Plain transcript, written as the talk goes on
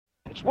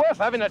It's worth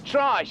having a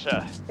try,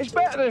 sir. It's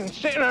better than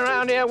sitting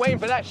around here waiting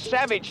for that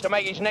savage to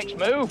make his next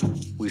move.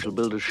 We shall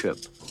build a ship.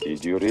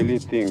 Did you really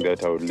think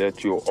that I would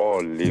let you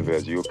all leave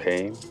as you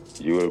came?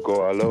 You will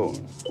go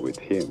alone with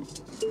him.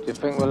 Do you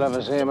think we'll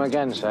ever see him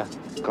again, sir?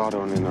 God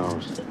only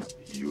knows.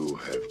 You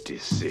have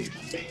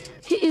deceived me.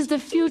 He is the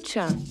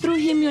future. Through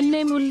him, your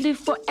name will live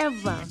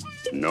forever.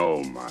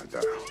 No,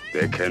 Mother.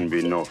 There can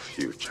be no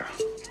future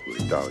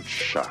without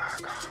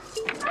Shaka.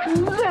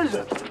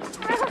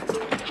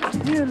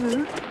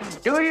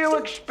 Do you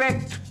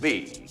expect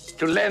me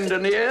to lend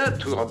an ear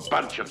to a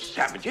bunch of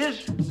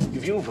savages?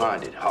 If you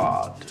find it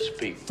hard to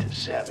speak to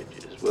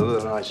savages, well,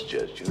 then I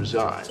suggest you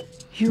resign.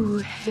 You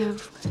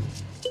have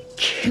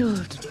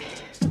killed me.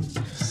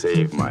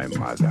 Save my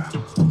mother,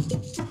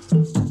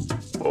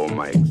 or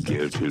my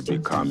guilt will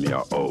become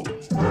your own.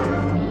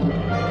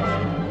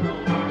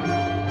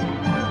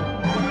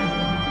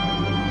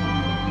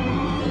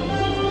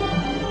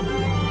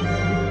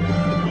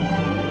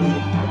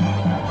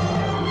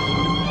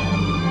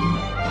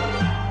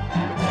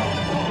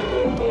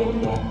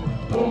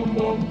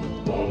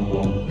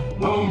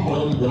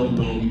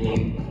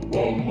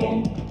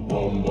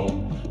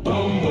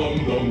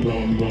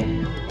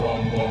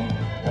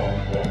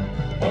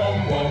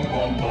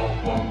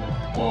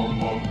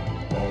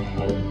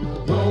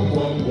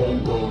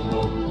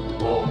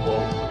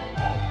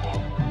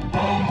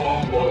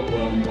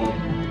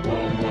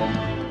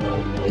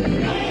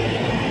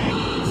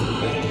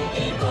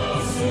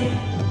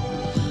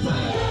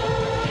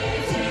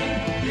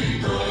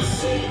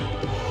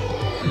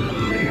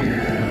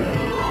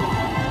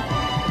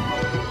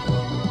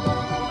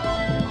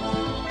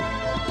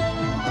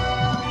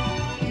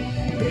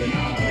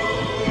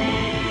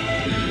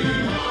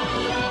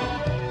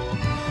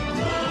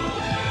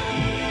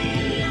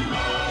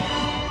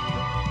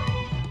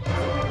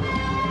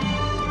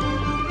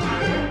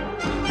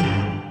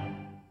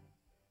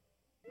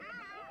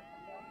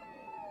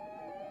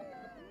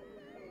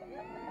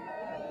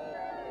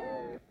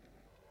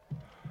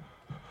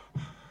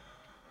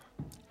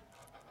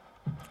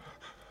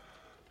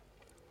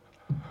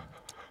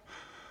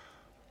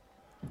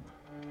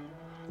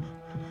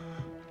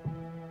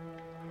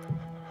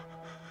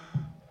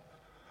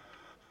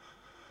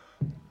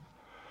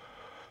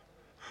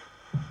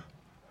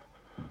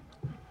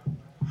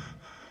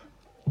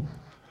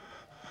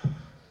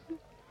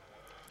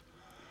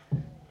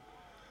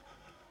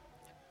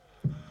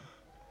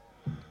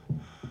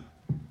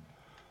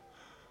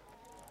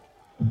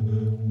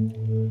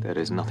 There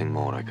is nothing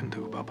more I can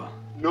do, Baba.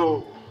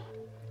 No!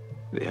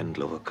 The end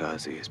of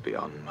Okazi is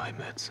beyond my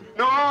medicine.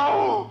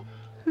 No!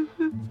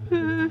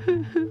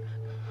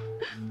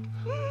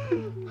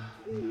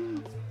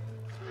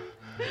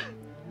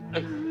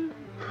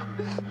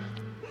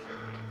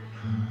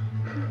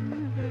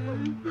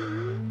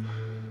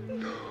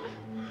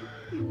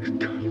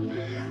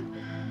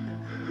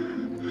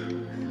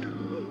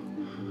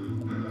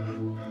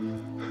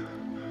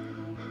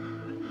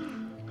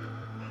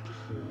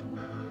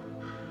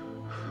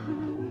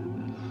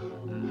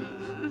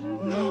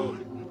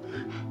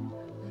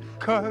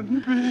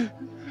 Can't be.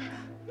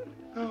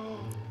 No.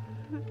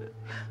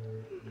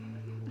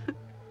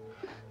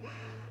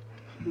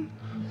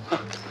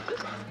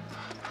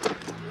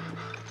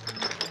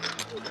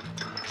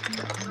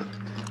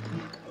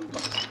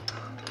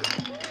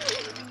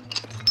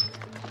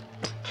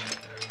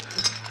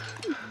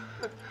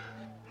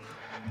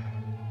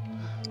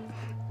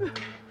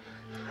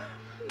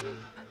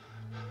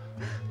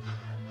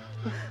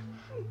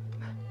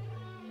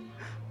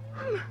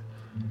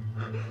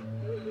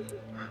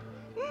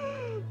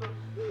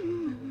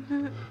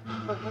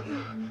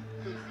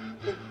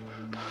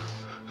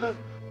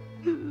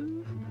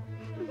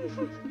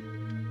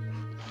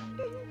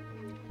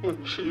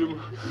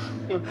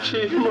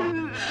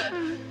 Shima.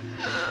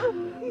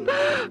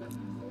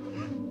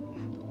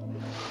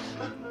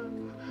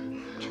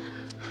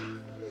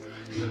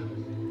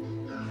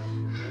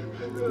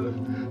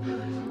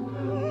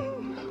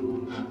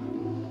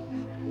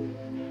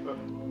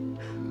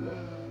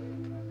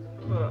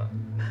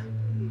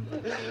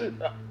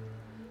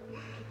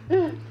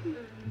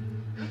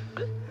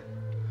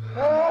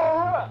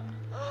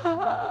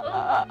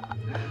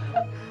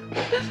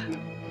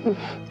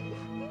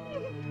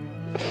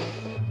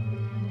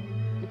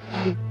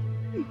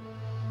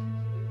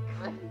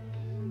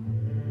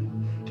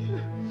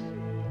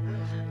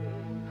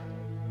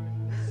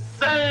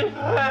 Save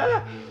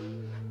her!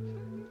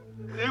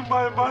 Bring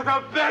my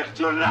mother back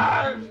to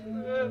life!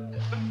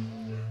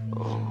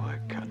 Oh, I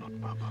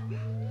cannot, Baba.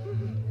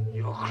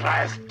 Your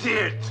Christ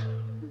did!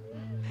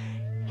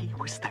 He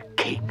was the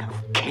king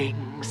of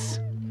kings.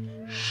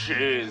 She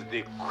is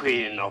the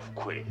queen of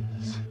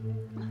queens.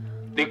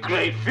 The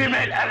great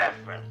female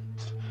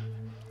elephant.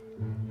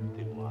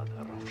 The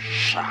mother of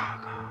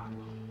Shaka.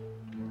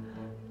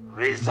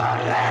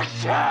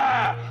 Resurrect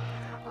her!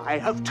 I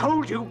have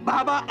told you,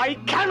 Baba, I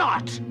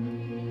cannot!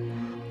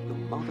 The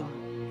mother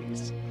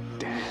is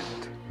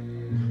dead.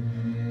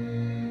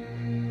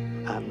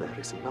 And there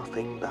is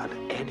nothing that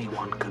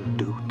anyone can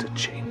do to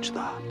change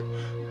that.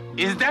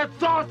 Is that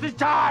sausage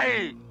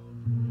high?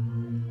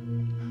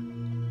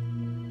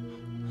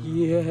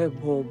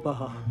 Yebo,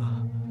 Baba.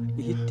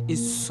 It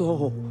is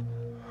so.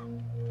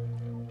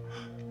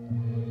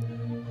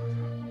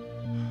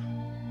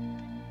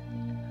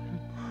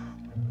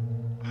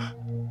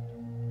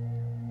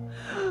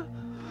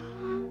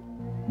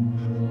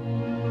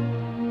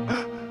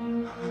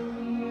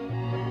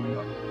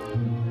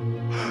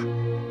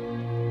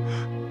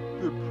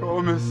 The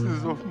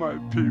promises of my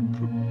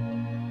people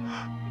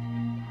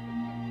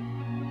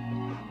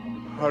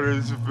are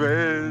as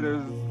veiled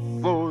as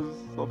those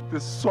of the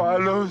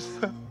swallows.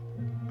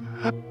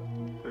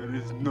 There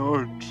is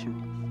no truth.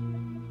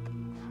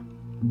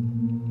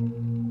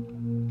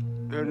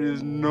 There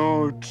is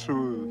no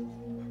truth.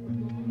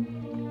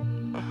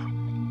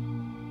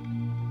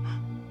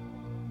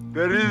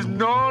 There is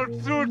no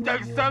truth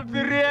except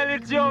the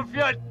reality of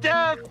your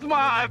death,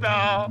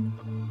 Mother!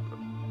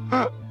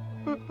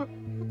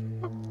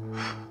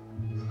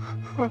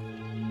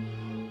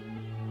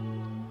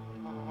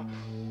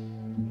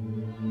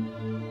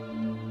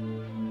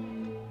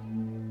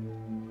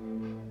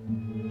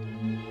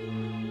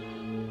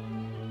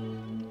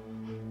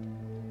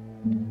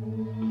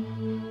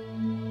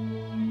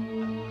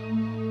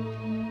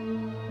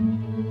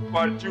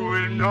 But you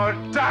will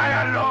not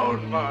die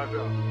alone,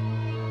 Mother.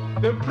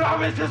 The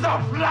promises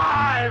of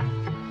life,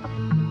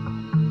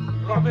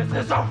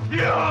 promises of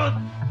youth.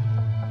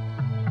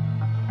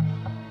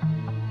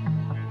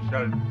 They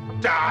shall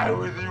die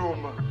with you,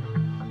 Mother.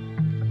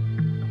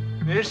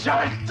 They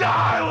shall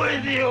die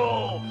with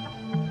you.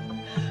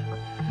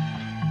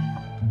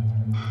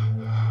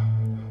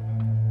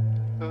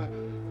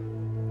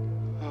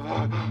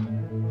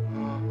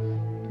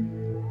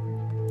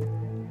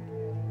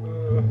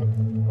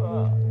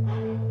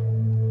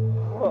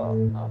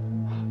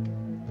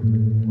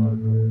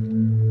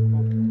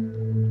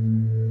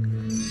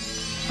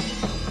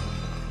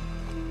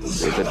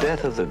 With the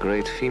death of the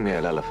great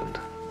female elephant,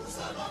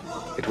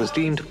 it was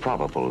deemed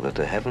probable that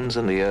the heavens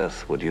and the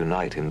earth would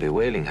unite in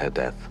bewailing her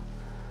death,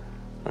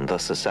 and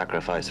thus the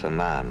sacrifice for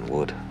man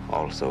would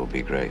also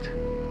be great.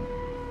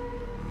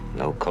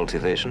 No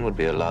cultivation would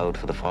be allowed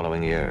for the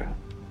following year.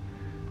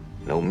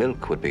 No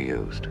milk would be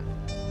used,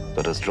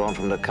 but as drawn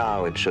from the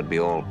cow, it should be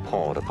all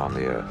poured upon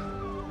the earth.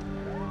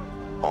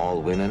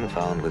 All women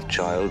found with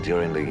child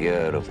during the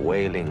year of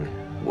wailing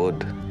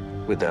would,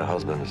 with their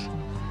husbands,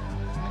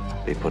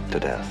 be put to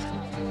death.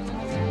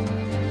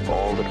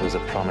 All that was a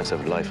promise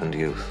of life and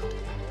youth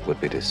would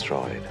be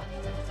destroyed.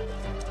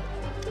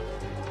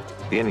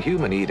 The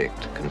inhuman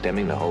edict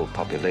condemning the whole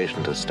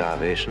population to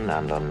starvation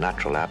and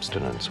unnatural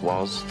abstinence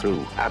was,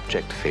 through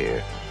abject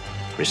fear,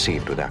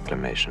 received with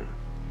acclamation.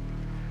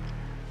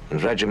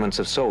 And regiments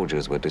of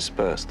soldiers were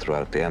dispersed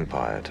throughout the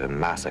empire to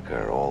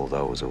massacre all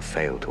those who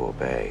failed to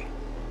obey.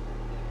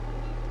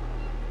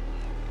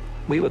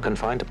 We were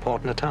confined to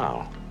Port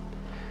Natal,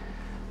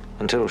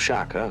 until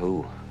Shaka,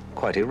 who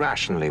quite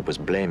irrationally was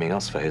blaming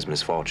us for his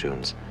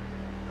misfortunes,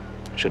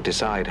 should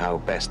decide how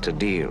best to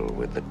deal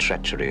with the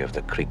treachery of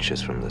the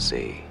creatures from the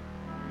sea.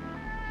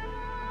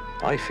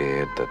 I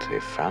feared that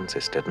if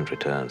Francis didn't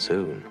return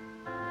soon,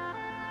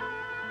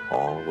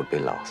 all would be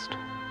lost.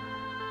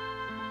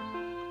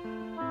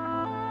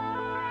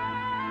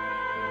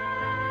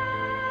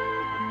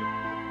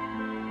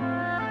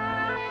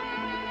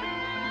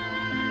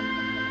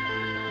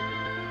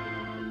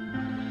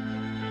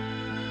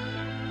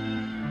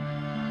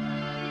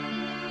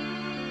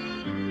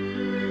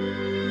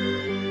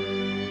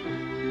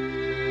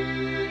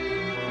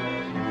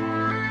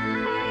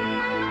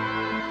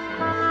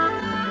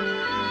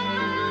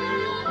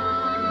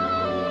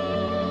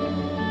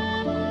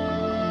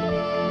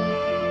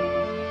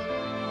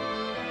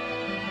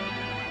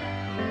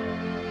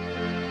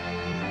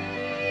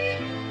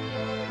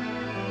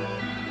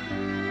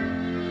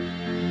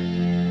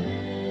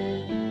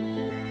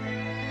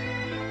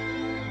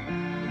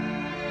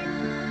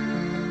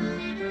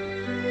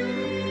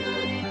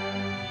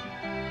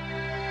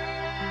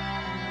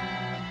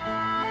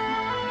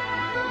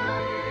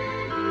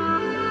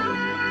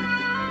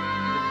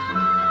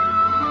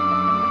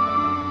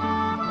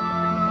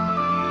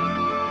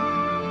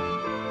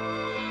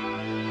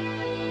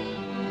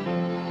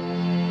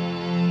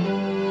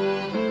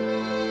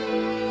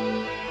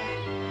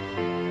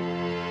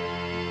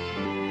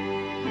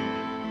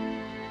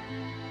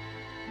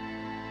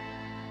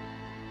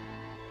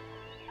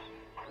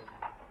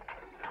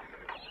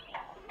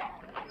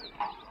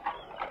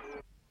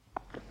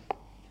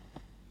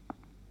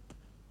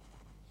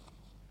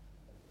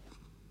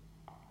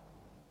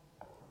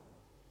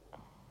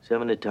 So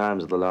many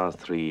times in the last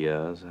 3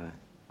 years, I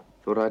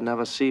thought I'd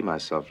never see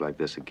myself like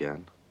this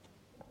again.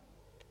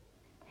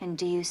 And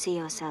do you see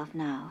yourself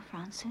now,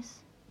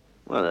 Francis?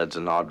 Well, that's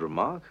an odd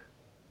remark.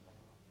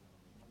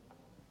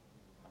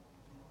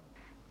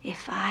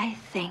 If I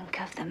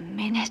think of the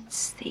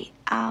minutes, the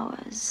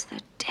hours,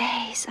 the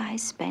days I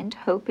spent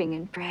hoping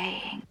and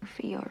praying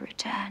for your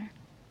return.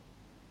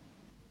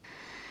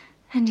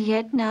 And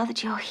yet, now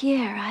that you're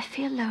here, I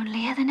feel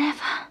lonelier than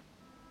ever.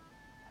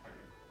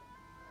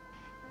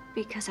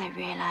 Because I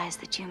realize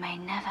that you may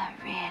never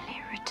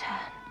really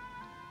return.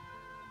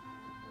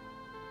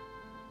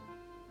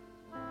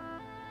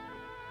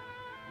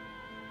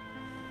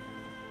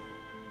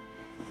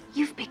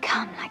 You've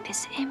become like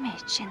this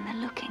image in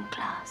the looking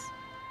glass.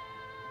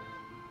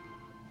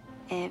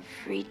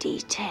 Every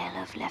detail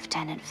of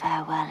Lieutenant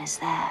Farewell is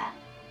there.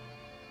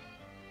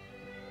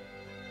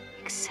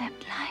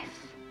 Except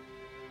life.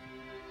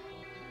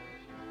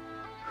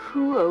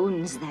 Who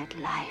owns that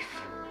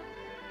life?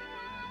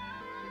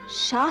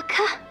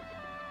 Shaka?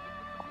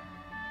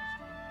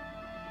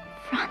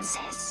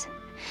 Francis,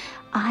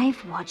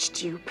 I've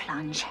watched you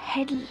plunge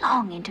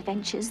headlong into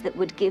ventures that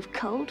would give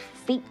cold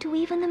feet to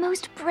even the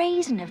most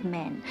brazen of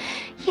men.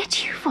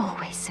 Yet you've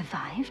always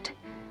survived.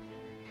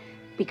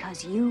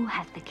 Because you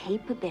have the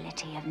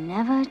capability of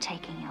never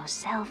taking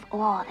yourself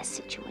or the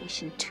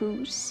situation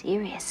too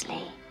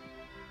seriously.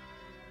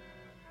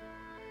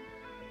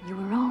 You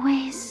were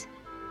always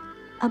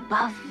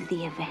above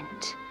the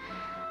event,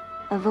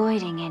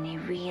 avoiding any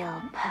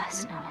real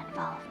personal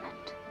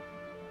involvement.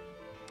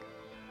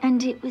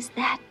 And it was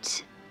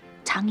that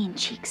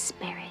tongue-in-cheek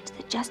spirit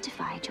that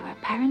justified your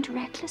apparent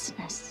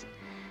recklessness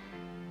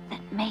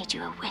that made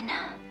you a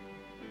winner.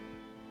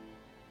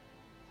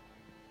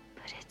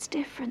 But it's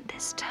different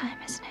this time,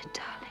 isn't it,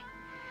 darling?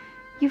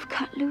 You've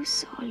cut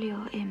loose all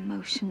your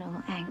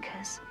emotional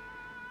anchors.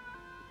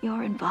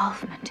 Your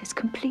involvement is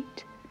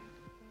complete.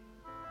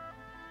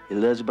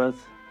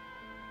 Elizabeth,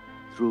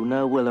 through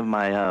no will of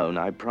my own,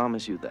 I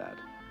promise you that.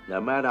 No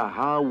matter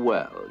how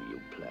well you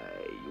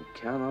play, you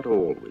cannot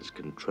always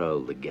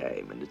control the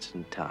game in its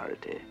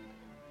entirety.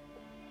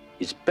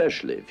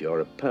 Especially if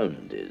your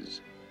opponent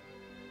is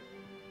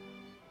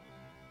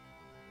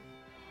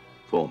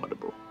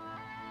formidable.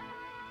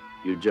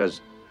 You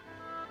just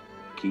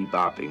keep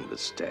upping the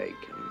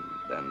stake, and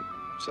then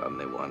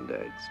suddenly one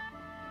day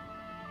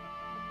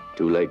it's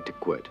too late to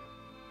quit.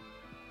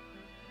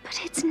 But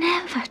it's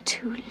never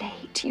too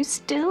late. You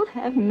still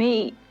have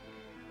me.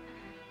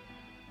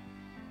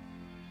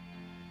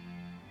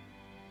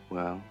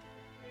 Well,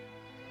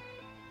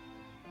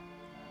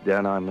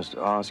 then I must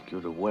ask you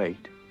to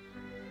wait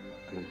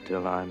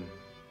until I'm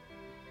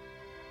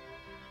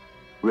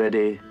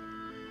ready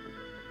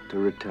to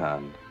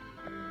return.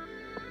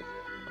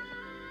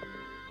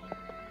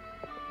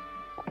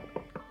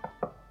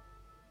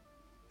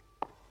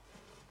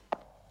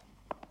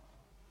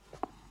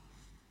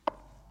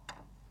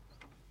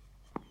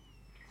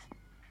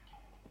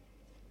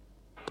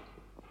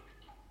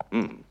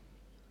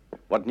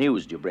 What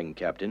news do you bring,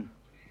 Captain?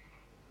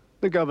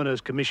 The Governor's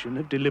Commission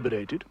have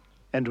deliberated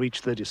and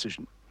reached their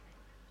decision.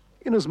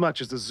 Inasmuch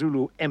as the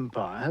Zulu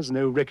Empire has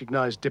no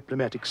recognized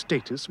diplomatic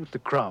status with the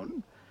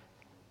Crown,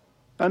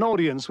 an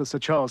audience with Sir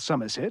Charles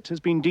Somerset has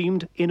been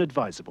deemed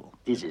inadvisable.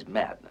 This is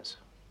madness.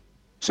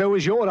 So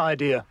is your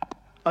idea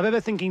of ever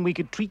thinking we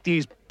could treat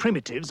these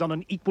primitives on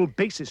an equal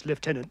basis,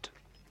 Lieutenant.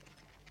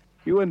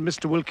 You and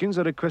Mr. Wilkins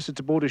are requested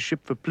to board a ship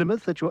for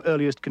Plymouth at your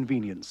earliest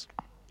convenience,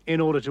 in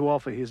order to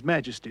offer His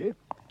Majesty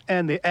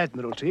and the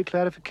Admiralty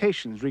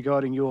clarifications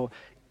regarding your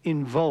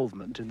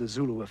involvement in the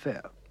Zulu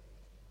affair.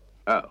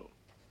 Oh.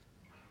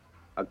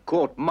 A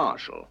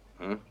court-martial,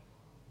 huh?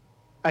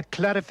 A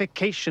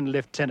clarification,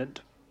 Lieutenant,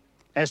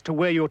 as to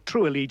where your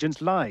true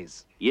allegiance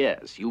lies.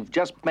 Yes, you've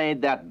just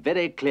made that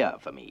very clear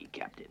for me,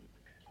 Captain.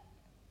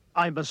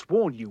 I must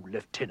warn you,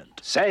 Lieutenant.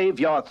 Save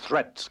your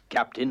threats,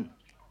 Captain.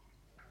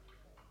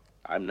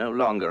 I'm no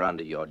longer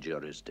under your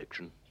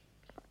jurisdiction.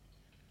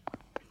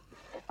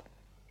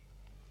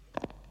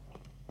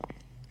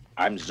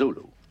 I'm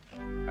Zulu,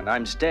 and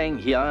I'm staying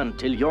here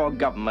until your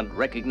government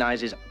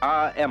recognizes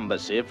our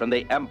embassy from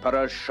the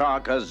Emperor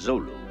Shaka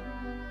Zulu.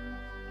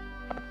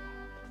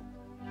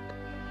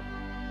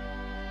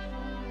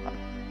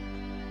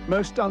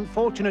 Most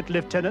unfortunate,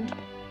 Lieutenant.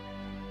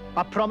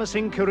 A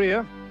promising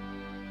career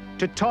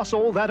to toss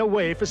all that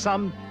away for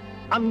some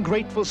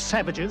ungrateful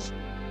savages.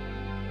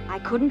 I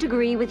couldn't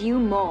agree with you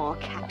more,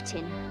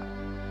 Captain.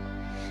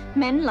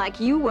 Men like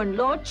you and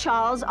Lord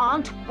Charles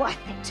aren't worth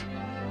it.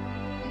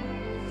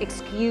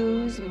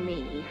 Excuse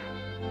me.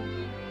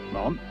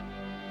 Mom?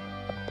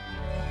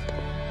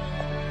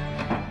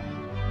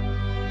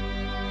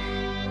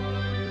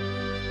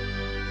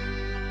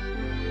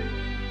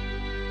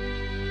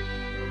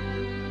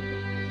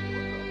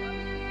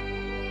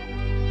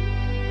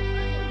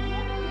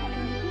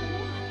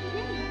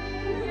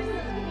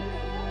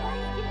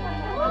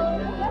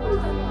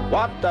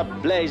 What the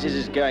blazes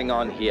is going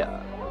on here?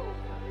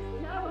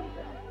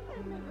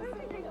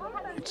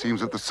 It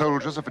seems that the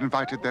soldiers have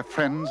invited their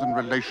friends and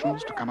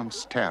relations to come and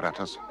stare at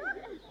us.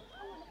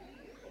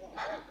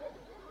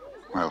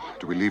 Well,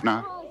 do we leave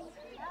now?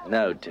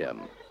 No,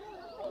 Tim.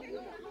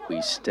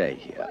 We stay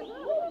here.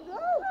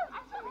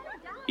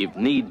 If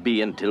need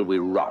be, until we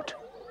rot.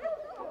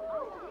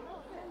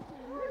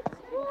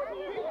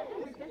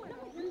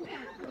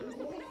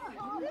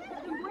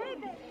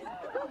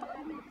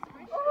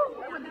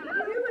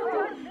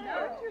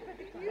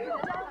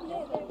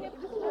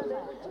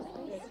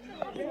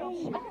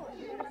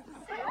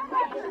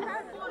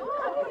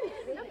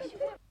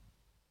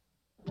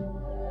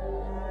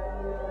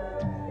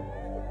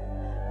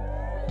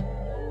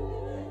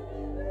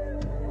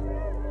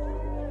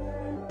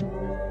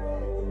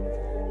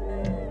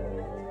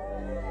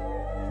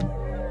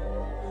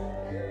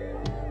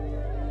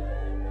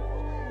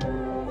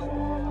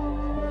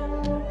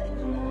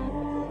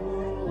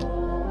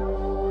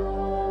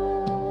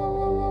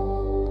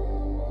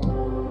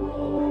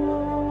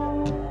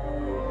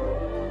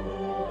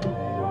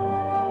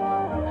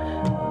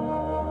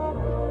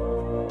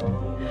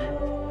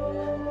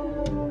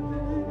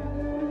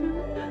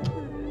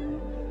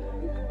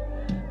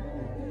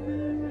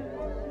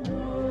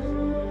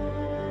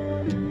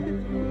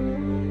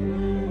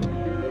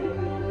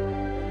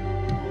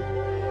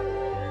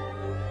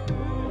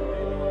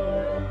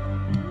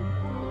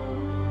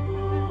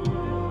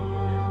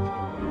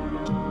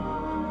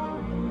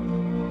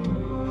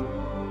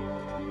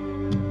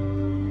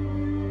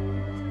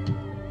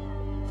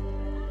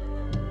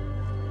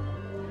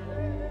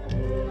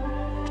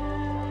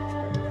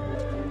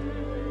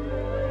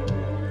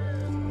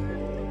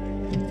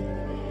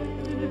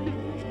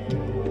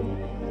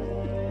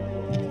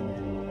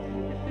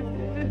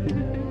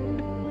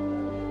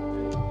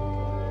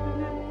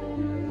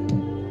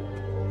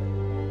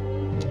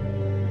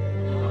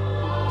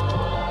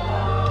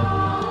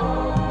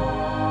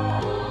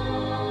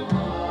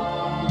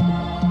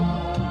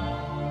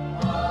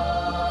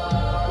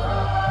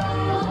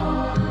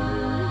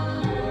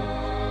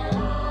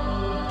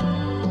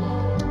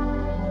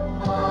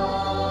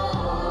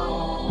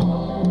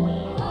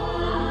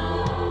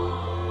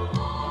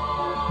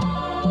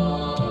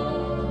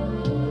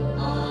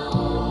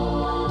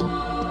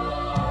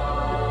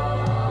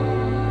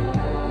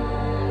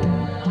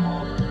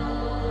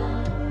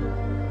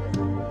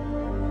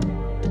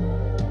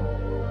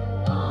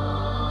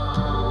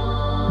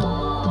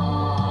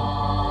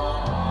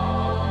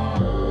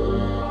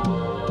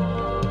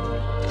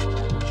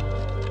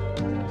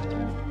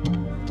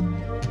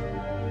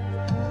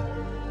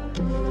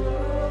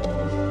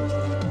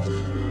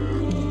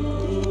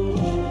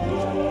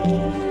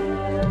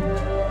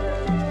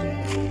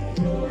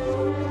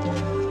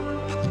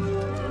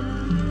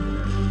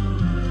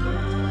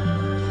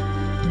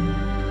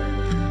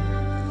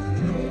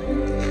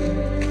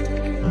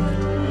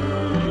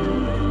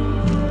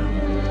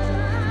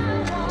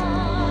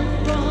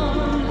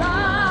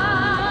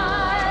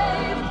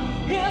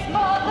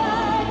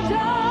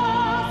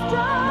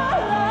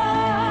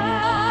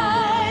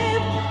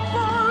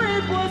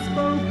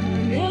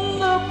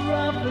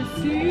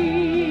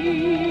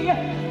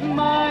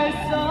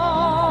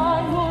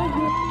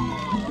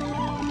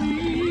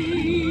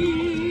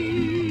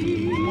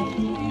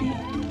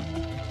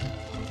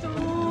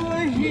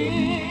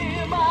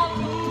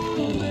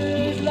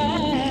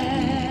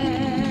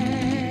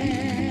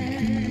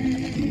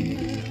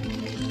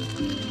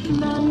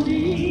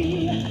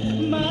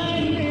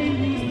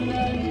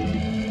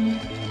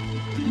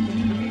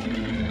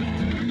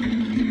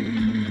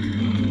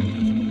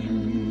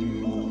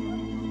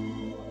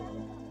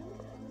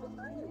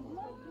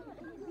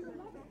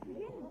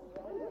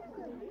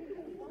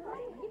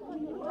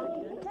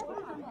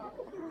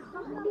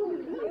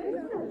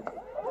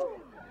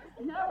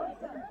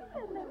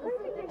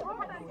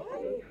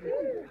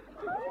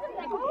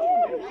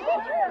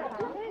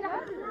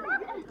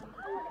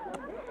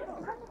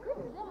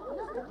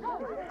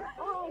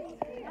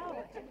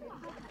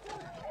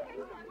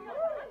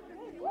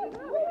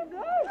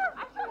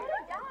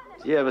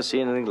 You ever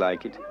seen anything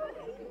like it?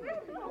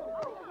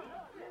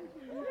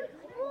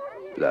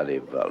 Bloody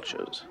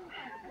vultures.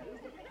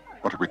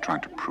 What are we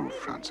trying to prove,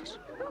 Francis?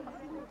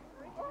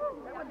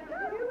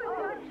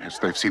 Yes,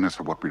 they've seen us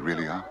for what we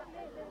really are.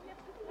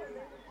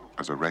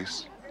 As a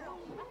race,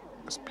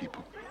 as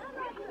people.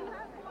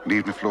 And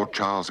even if Lord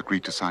Charles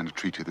agreed to sign a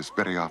treaty this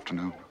very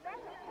afternoon,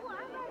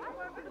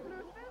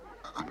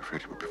 I'm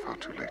afraid it would be far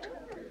too late.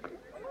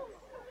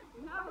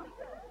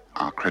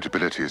 Our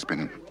credibility has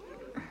been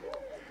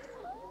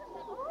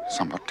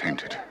somewhat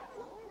tainted.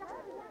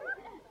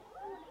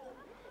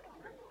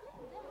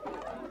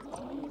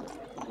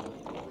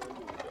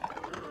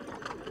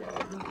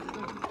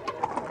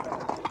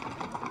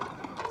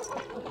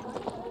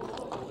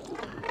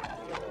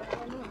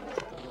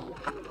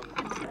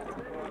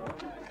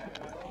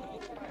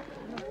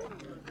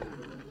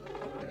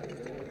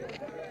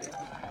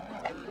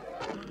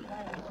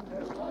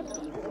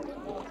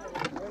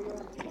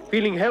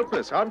 Feeling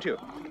helpless, aren't you?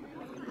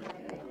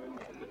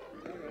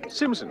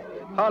 Simpson,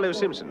 Harlow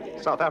Simpson,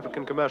 South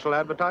African commercial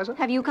advertiser.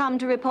 Have you come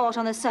to report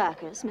on the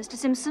circus, Mr.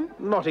 Simpson?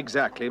 Not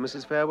exactly,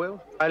 Mrs.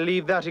 Farewell. I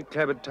leave that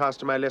inclement task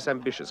to my less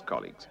ambitious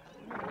colleagues.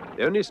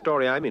 The only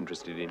story I'm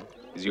interested in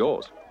is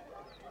yours.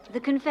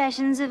 The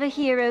Confessions of a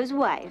Hero's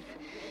Wife.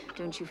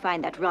 Don't you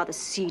find that rather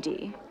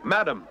seedy?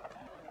 Madam,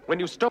 when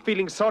you stop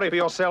feeling sorry for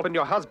yourself and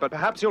your husband,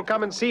 perhaps you'll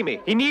come and see me.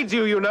 He needs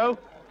you, you know.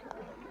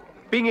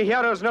 Being a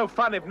hero's no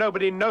fun if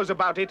nobody knows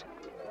about it.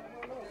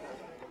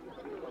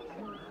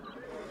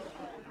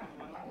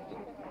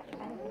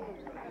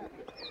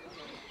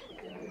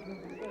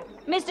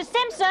 Mr.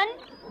 Simpson!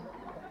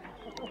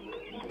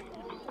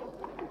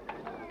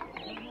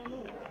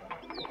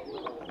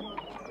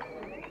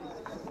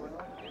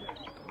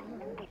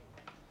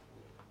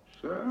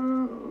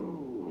 So,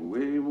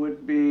 we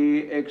would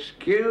be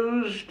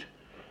excused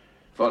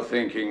for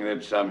thinking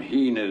that some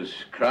heinous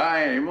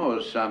crime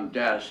or some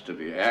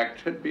dastardly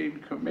act had been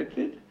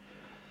committed,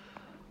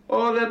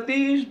 or that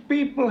these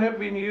people have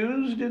been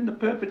used in the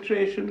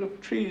perpetration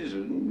of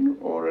treason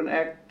or an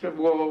act of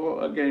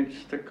war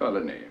against the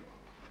colony.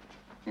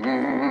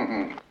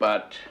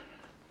 But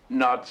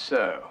not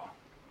so.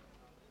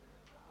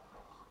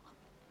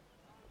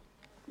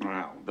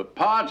 Well, the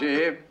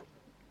party,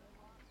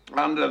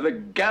 under the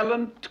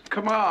gallant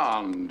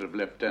command of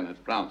Lieutenant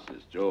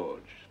Francis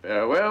George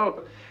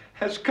Farewell,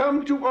 has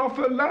come to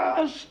offer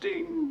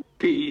lasting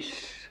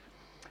peace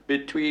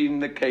between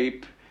the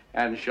Cape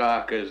and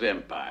Shaka's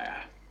empire.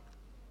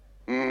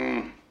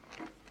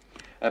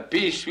 A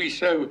peace we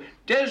so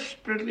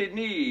desperately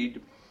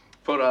need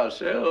for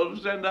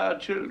ourselves and our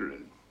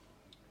children.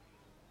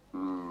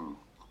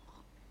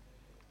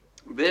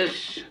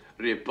 This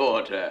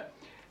reporter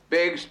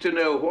begs to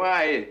know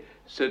why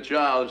Sir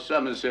Charles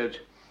Somerset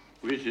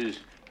wishes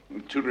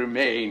to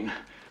remain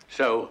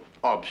so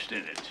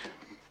obstinate.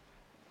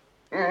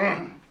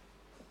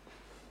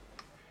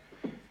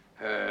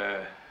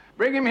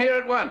 Bring him here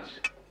at once.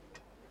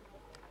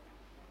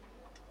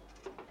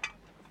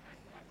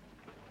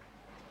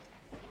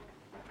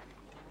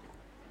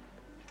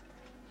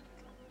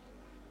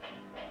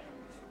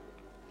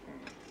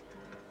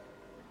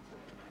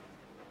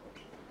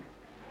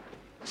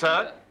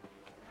 Sir?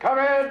 Come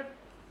in.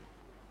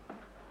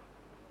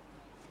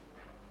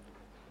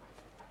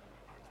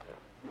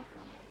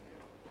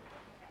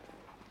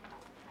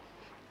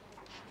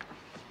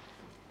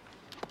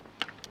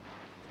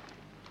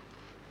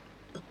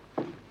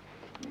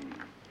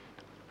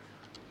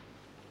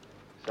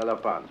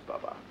 Salapans,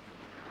 Baba.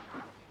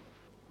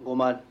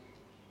 Ngoman,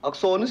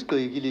 akusona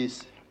isigqiki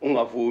lesi.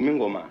 Ungavumi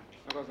ngoma.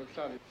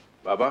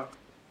 Baba?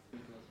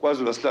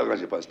 Kwazi ngasihlaka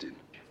nje pastor.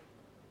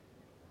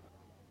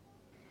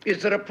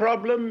 Is there a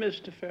problem,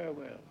 Mr.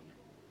 Farewell?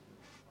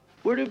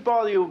 Would it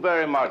bother you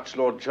very much,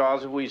 Lord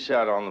Charles, if we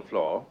sat on the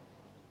floor?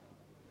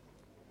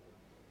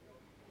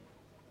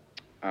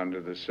 Under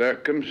the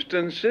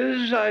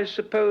circumstances, I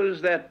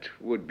suppose that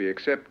would be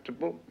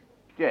acceptable.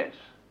 Yes.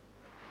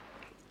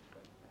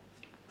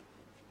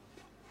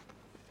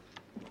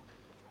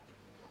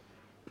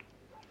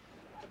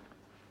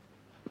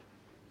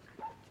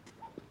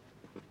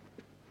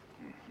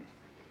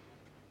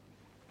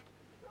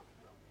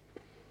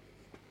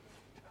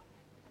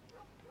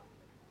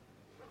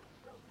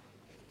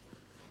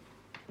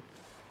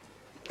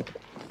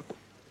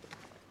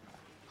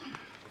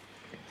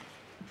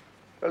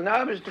 Well,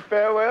 now, Mr.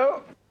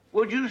 Farewell,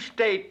 would you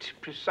state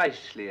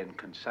precisely and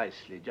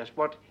concisely just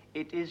what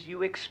it is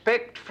you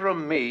expect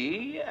from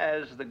me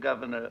as the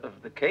governor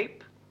of the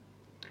Cape?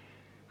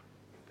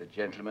 The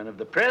gentlemen of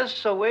the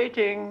press are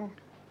waiting.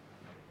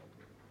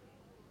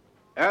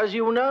 As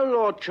you know,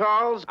 Lord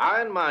Charles, I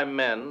and my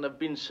men have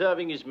been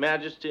serving His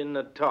Majesty in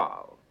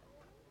Natal.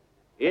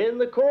 In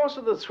the course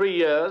of the 3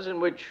 years in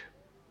which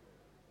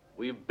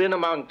we've been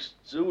amongst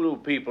Zulu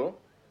people,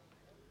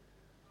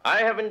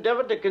 I have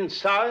endeavored to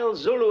reconcile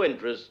Zulu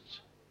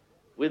interests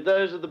with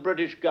those of the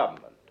British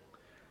government.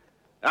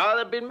 Now,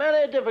 there have been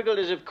many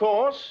difficulties, of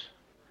course,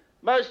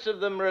 most of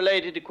them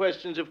related to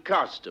questions of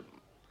custom,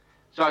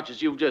 such as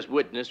you've just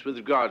witnessed with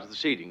regard to the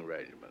seating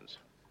arrangements.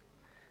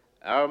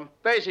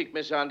 Basic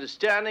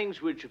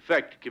misunderstandings which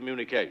affect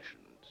communications.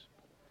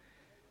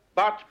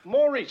 But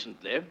more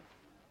recently,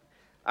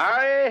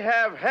 I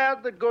have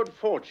had the good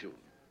fortune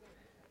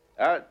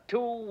to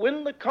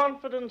win the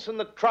confidence and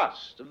the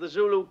trust of the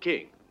Zulu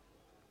king,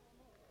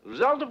 the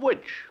result of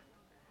which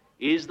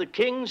is the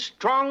king's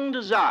strong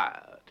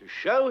desire to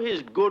show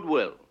his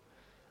goodwill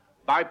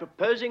by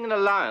proposing an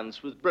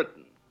alliance with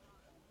Britain.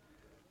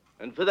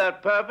 And for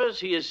that purpose,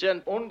 he has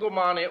sent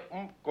Ungumane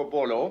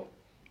Umkobolo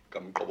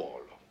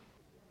Kamkobolo.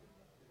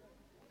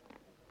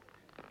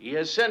 He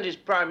has sent his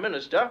prime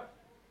minister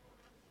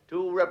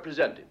to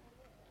represent him.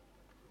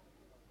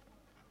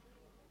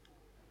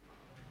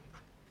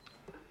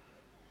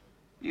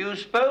 You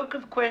spoke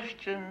of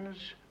questions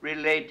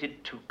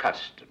related to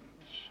customs.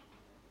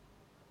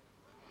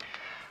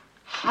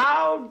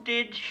 How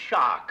did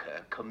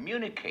Shaka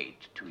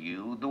communicate to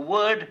you the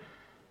word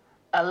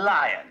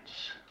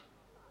alliance?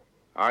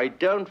 I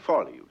don't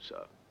follow you,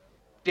 sir.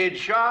 Did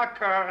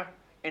Shaka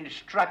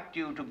instruct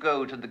you to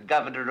go to the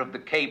governor of the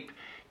Cape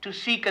to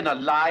seek an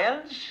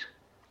alliance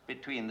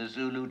between the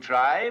Zulu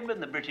tribe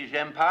and the British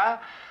Empire?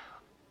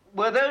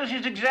 Were those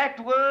his exact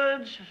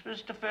words,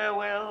 Mr.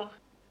 Farewell?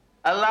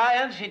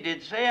 Alliance, he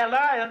did say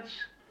alliance,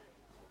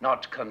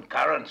 not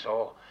concurrence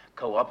or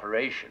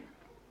cooperation.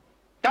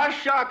 Does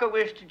Shaka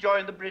wish to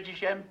join the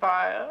British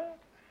Empire?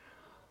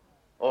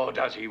 Or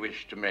does he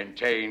wish to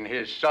maintain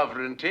his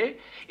sovereignty?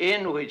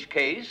 In which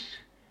case,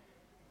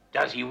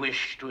 does he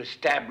wish to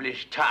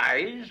establish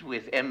ties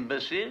with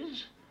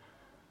embassies?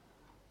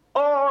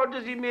 Or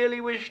does he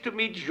merely wish to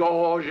meet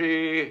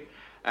Georgie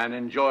and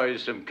enjoy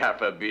some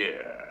Kappa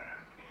beer?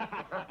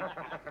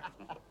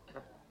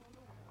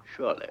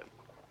 Surely,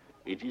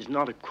 it is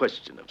not a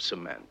question of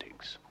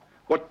semantics.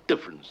 What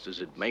difference does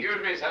it make?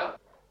 Excuse me, sir.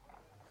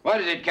 What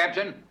is it,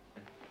 Captain?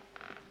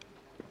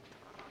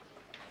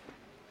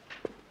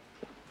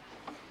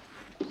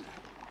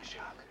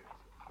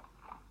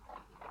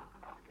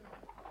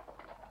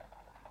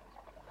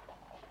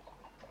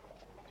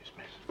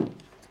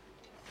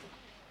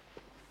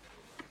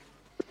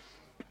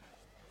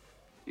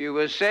 You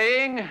were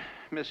saying,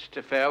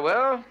 Mr.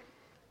 Farewell?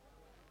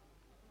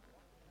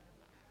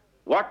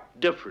 What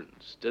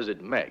difference does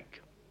it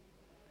make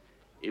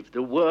if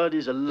the word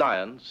is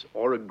alliance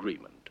or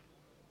agreement?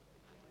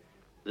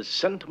 The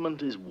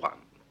sentiment is one.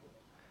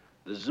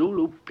 The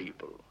Zulu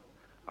people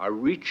are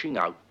reaching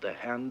out the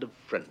hand of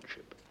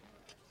friendship.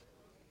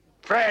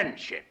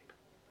 Friendship.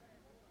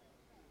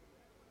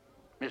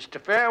 Mr.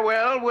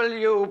 Farewell, will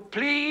you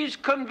please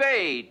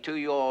convey to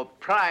your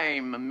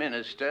Prime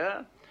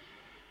Minister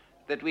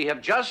that we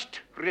have just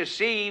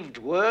received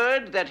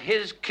word that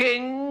his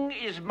king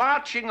is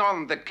marching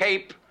on the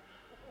Cape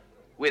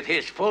with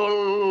his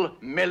full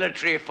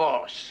military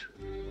force.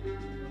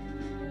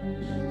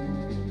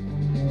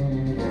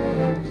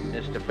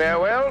 Mr.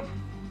 Farewell,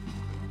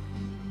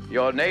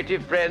 your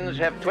native friends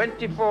have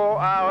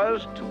 24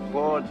 hours to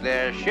board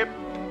their ship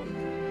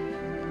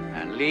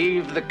and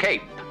leave the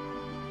Cape.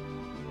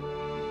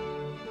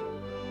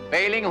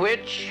 Failing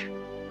which,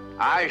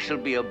 I shall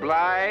be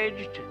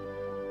obliged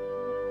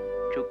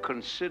to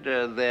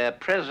consider their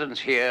presence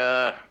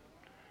here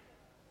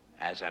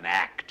as an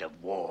act of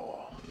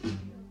war.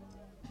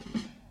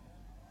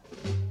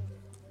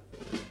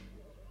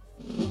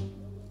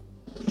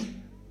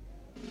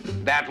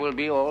 That will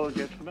be all,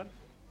 gentlemen.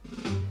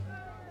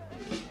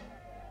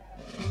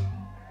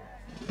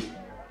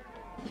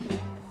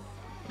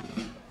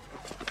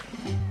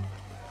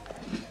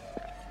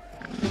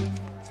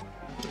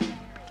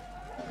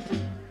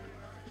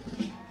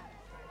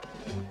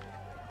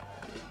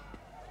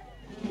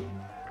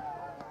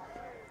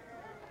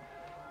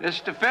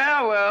 Mr.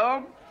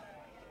 Farewell,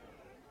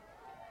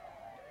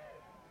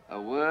 a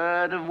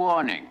word of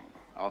warning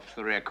off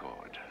the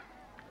record.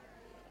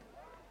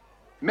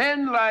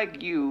 Men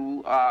like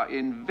you are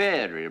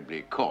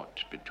invariably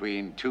caught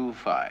between two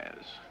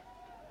fires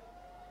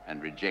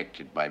and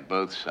rejected by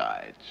both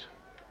sides.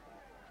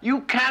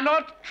 You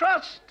cannot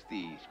trust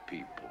these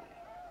people.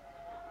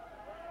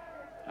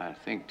 I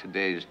think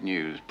today's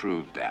news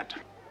proved that.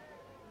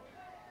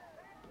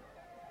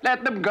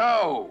 Let them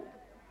go.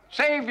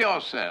 Save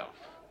yourself.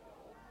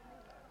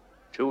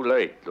 Too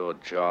late,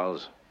 Lord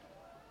Charles.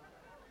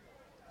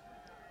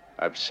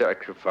 I've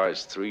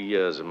sacrificed 3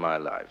 years of my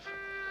life.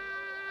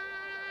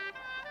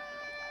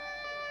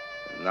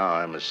 And now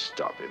I must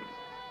stop him.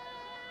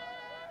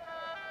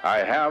 I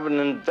have an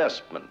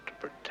investment to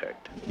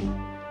protect.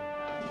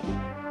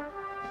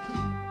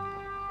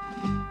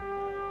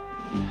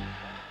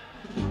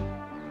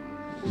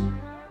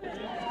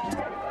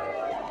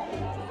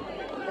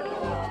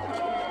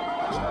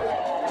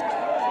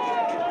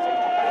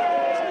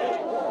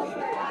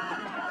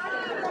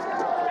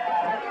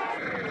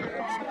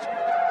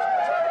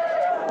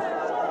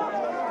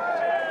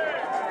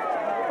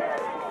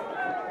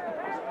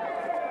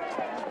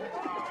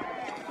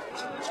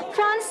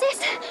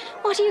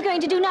 What are you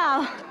going to do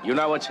now? You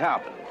know what's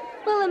happened.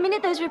 Well, the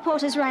minute those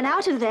reporters ran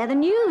out of there, the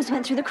news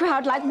went through the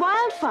crowd like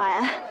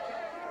wildfire.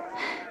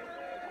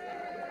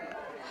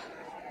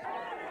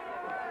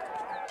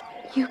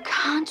 You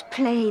can't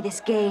play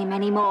this game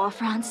anymore,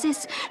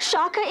 Francis.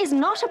 Shaka is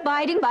not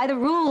abiding by the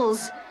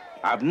rules.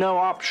 I've no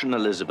option,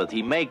 Elizabeth.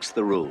 He makes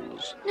the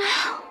rules.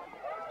 No.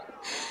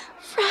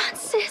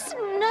 Francis,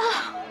 no.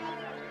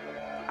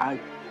 I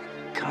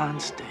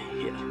can't stay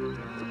here.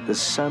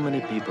 There's so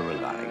many people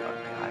relying on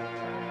me.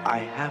 I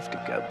have to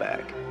go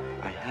back.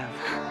 I have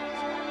to.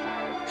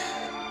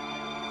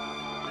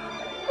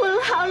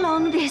 Well, how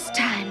long this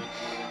time?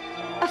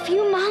 A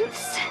few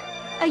months?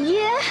 A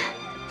year?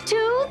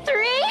 2,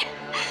 3?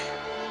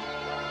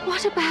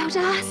 What about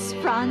us,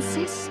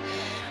 Francis?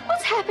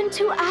 What's happened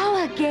to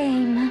our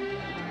game?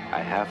 I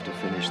have to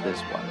finish this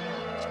one.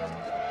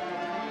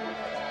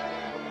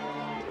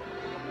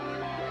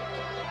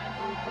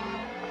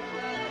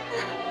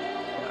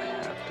 I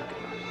have to go.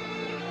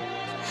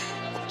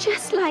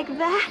 Just like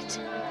that?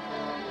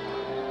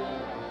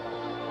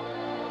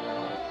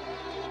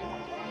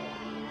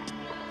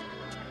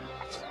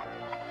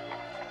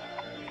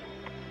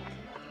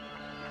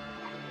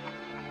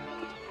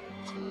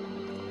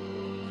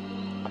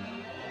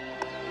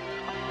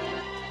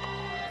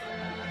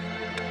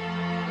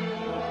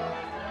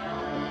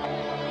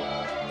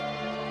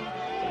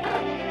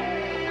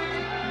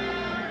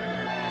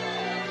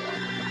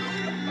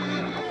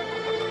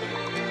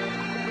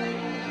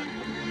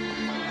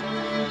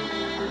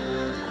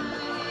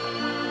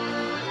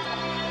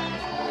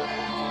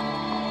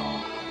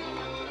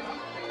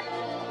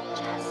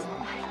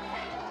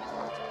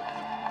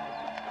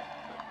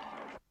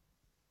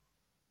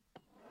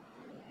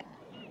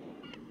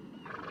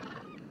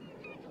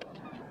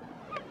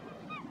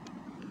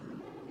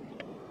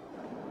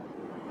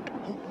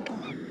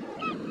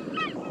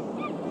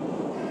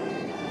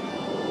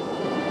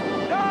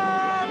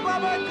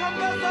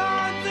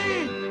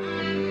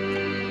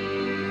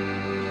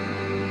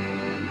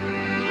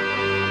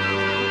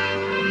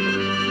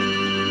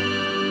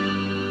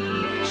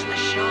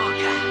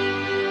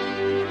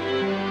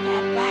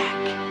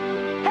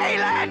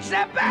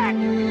 They're back!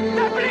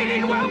 They're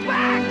bleeding well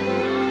back!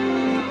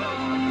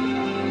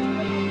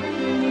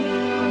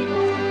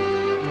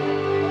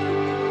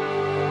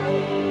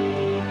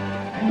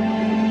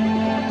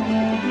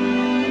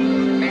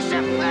 It's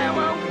a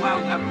farewell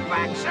welcome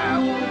back,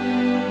 sir!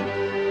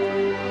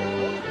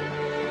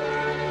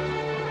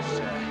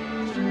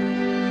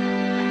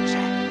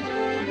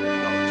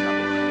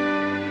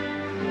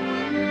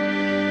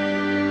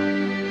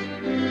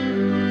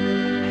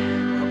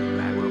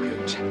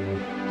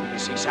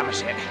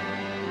 Somerset.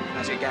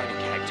 How's it going in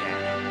Cape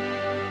Town?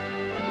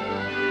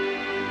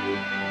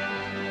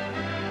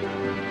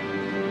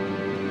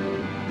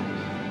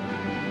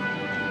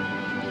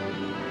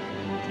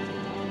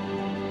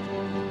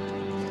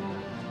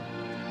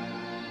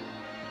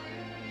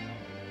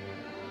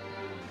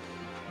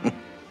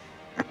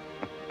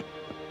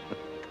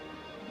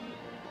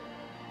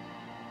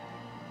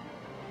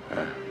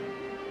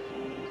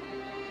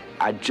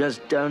 I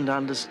just don't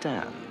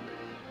understand.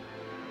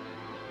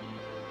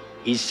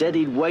 He said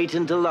he'd wait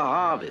until the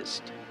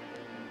harvest.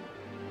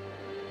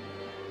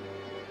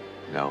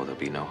 No, there'll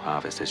be no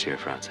harvest this year,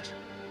 Francis.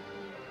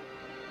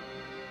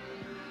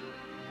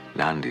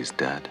 Nandi's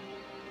dead.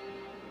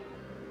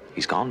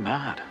 He's gone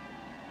mad.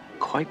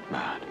 Quite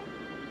mad.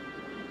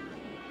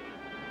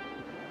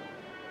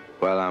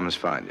 Well, I must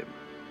find him.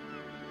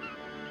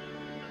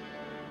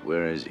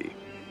 Where is he?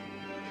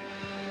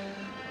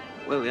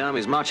 Well, the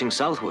army's marching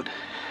southward.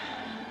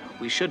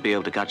 We should be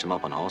able to catch him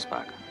up on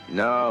horseback.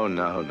 No.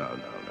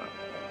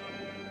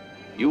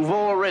 You've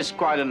all risked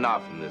quite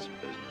enough in this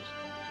business.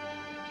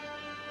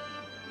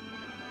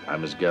 I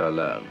must go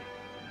alone.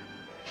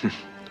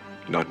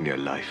 Not in your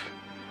life.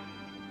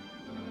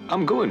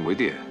 I'm going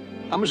with you.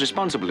 I'm as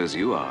responsible as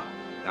you are.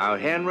 Now,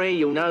 Henry,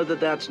 you know that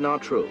that's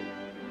not true.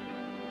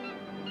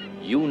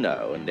 You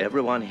know, and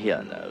everyone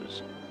here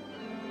knows,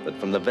 that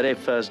from the very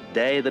first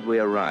day that we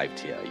arrived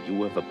here,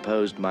 you have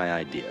opposed my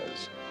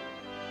ideas.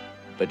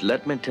 But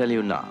let me tell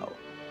you now,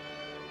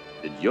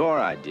 that your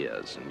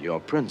ideas and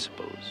your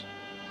principles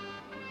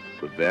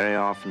were very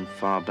often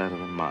far better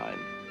than mine.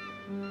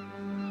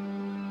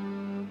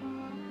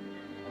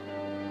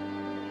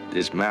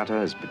 This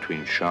matter is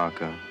between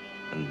Shaka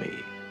and me.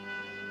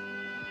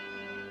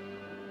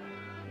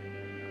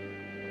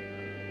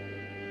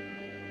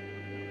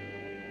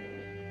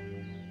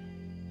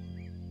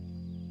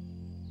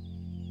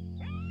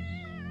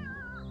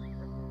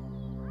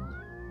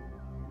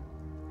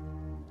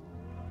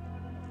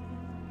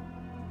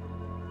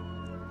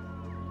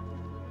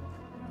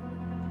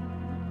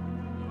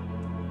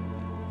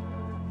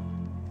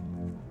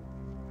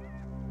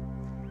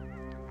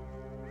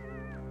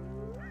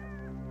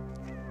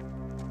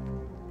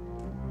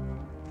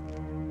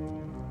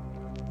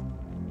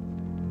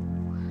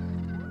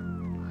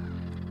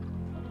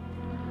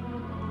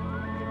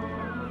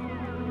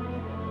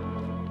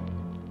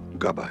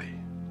 Gabai,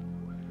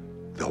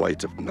 the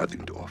whites have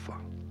nothing to offer.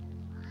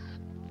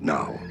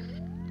 Now,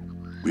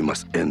 we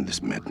must end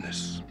this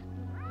madness.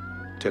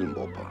 Tell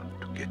Mbopa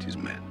to get his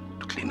men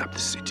to clean up the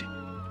city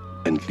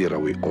and clear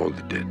away all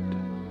the dead.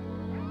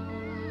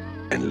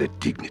 And let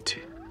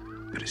dignity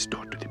be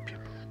restored to the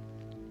people.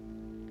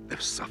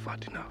 They've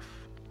suffered enough.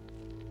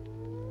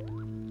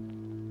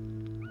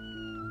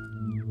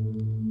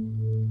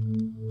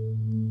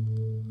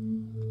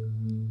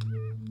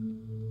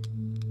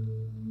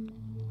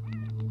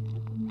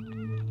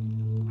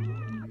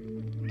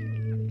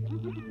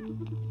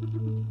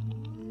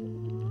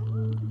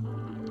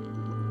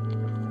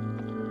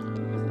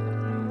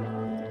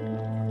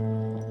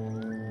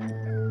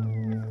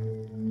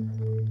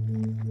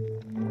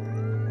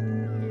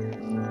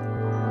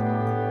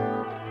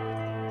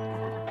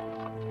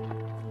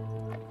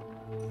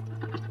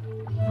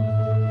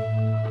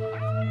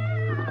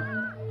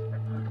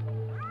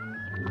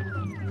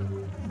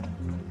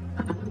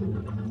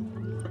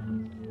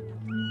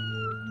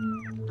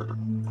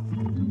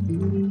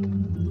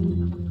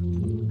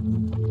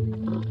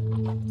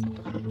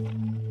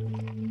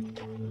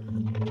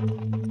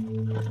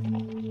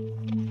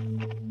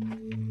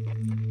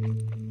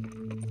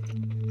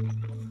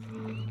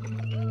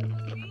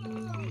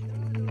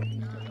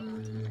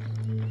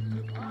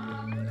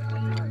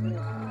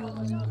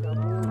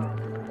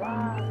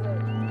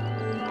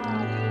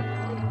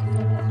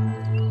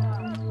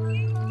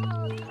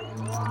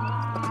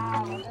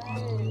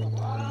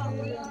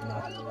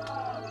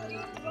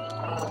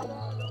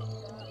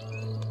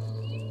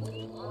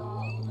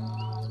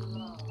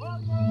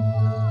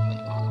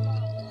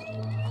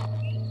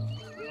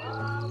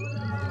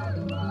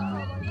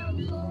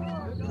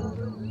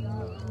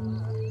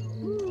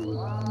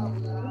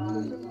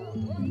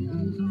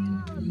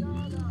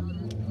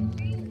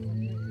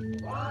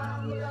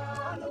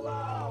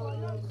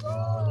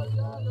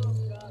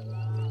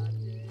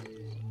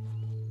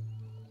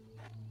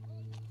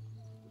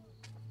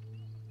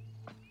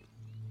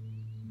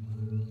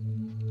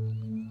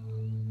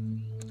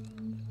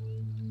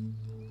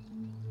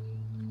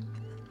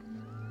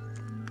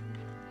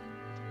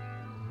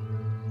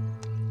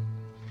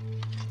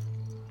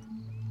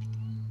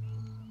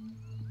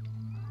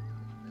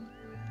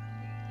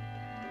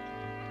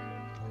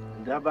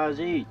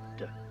 Dabazit.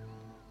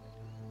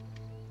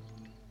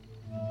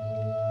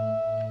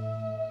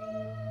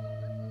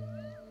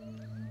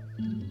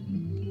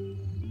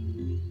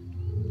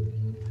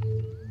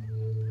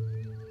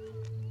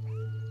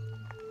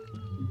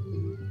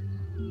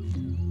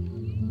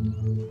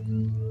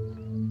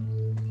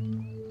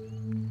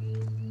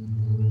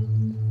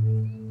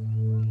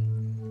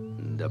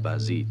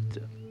 Dabazit.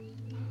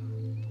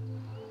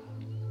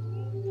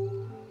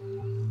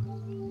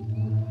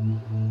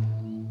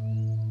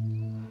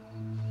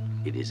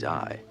 It is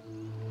I,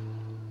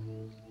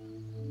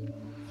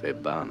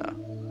 Febana.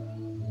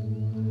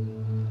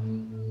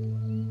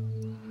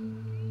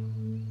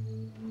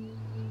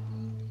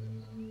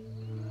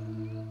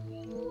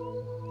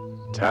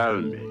 Tell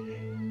me,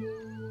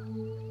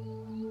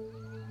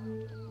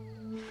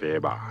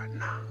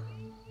 Febana,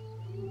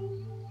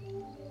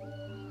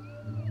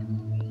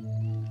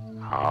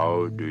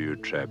 how do you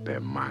trap a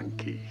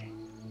monkey?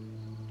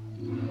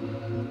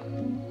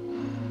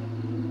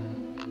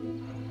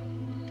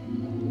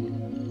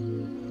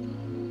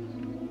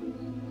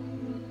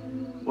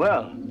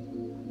 Well,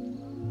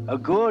 a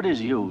gourd is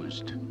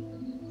used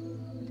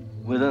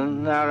with a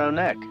narrow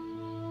neck.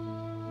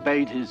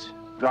 Bait is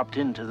dropped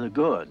into the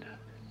gourd.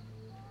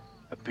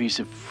 A piece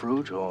of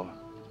fruit or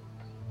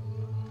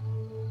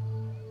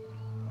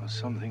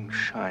something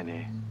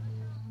shiny.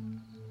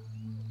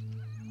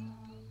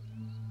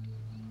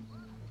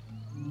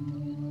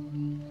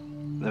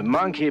 The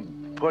monkey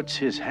puts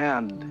his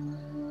hand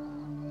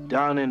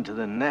down into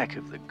the neck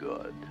of the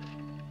gourd.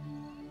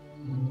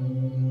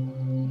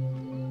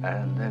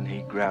 And then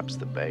he grabs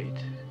the bait.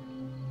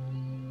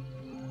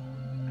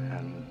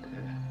 And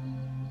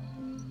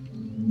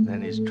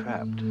then he's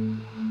trapped.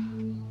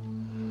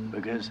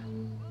 Because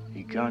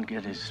he can't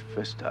get his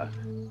fist out.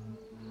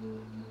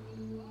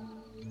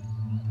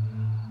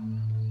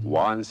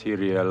 Once he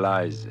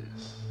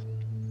realizes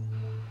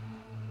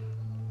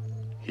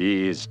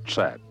he is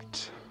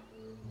trapped,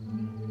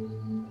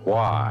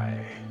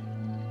 why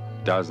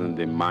doesn't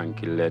the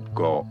monkey let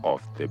go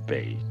of the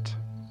bait?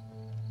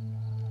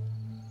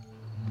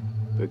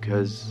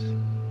 Because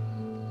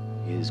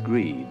his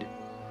greed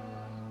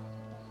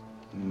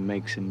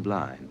makes him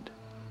blind.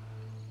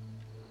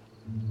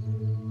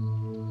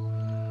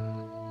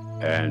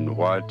 And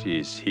what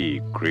is he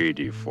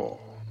greedy for?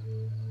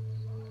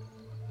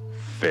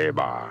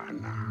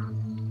 Febana.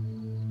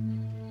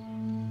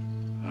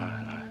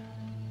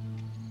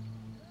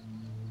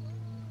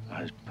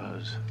 I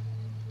suppose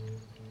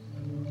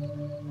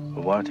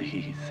what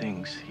he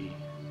thinks he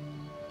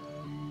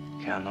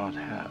cannot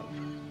have.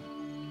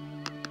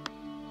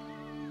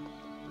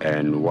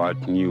 And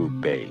what new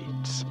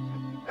baits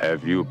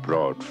have you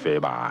brought,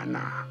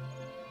 Febana?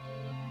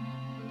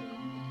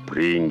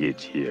 Bring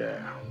it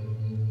here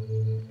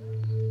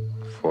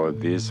for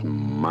this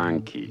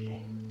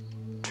monkey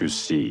to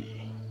see.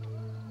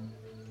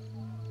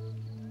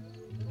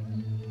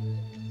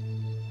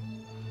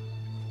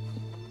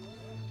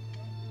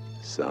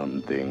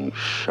 Something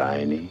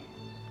shiny,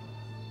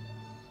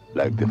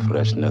 like the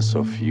freshness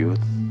of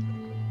youth,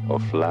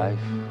 of life,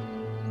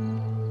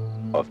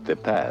 of the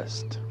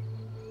past.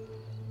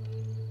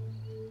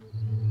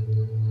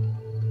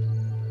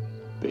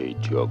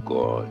 await your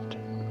God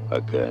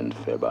again,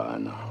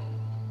 Febana.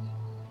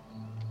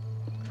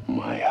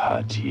 My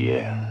heart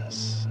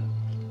yearns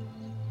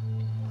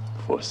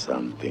for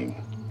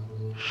something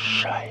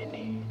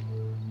shiny.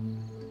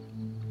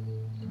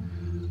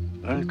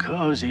 And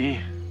cozy.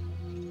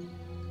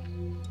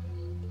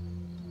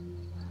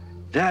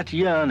 That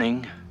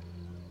yearning,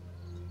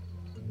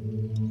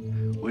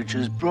 which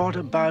has brought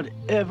about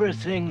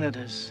everything that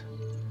has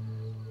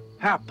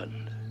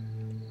happened,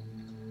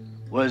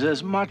 was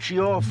as much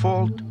your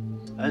fault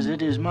as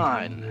it is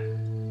mine.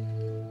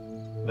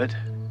 But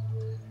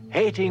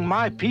hating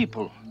my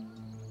people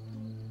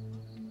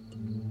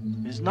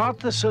is not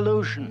the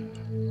solution.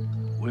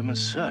 We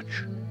must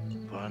search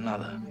for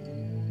another.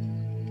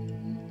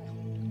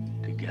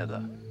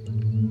 Together.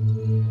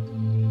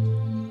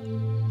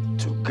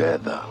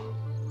 Together?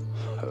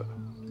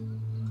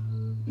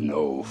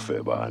 No,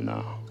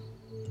 Febana.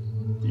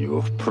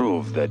 You've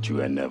proved that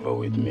you are never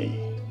with me.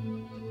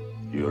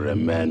 You're a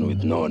man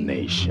with no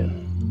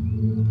nation.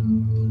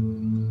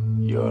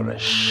 You're a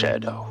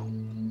shadow.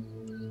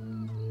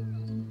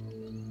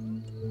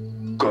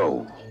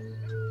 Go.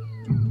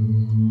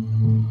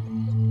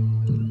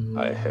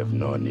 I have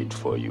no need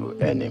for you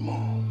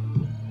anymore.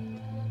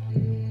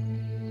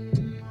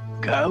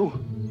 Go?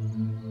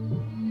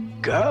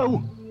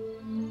 Go?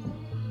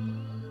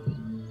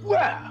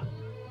 Where?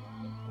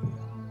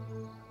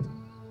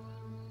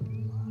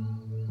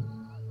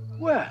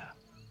 Where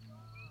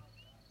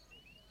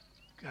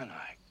can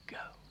I go?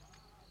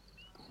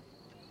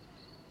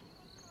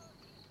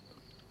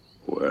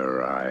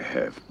 Where I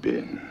have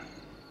been.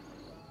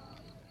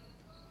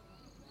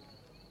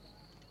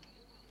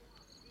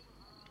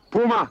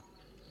 Puma!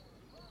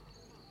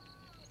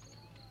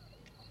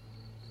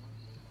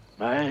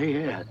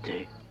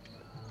 Mariette.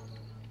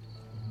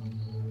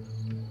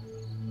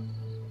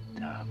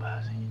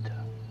 Tabasita.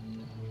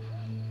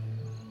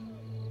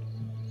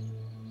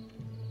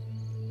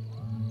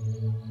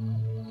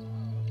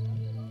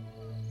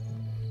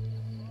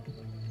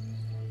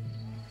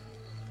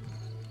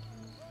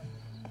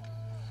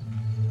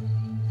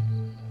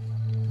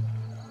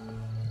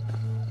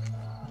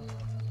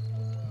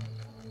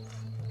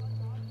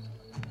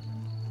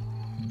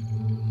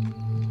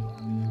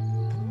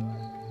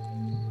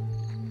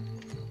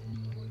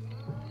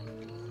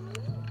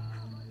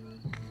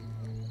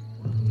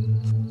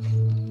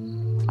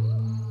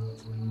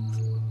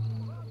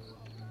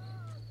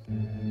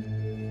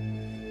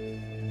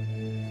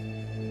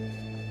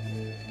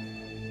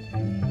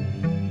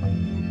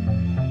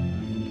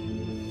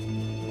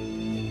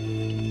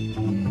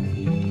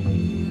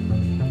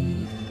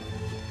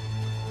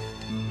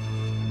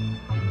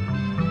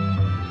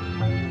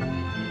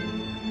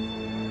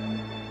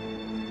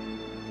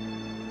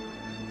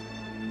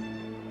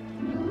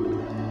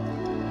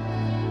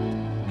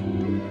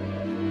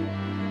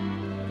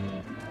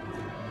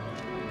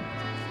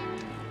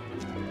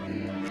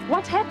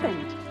 What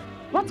happened?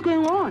 What's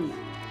going on?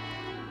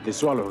 The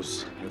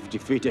swallows have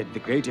defeated the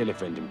great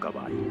elephant in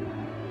Kabai.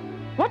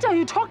 What are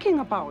you talking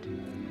about?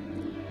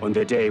 On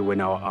the day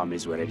when our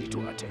armies were ready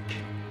to attack,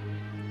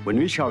 when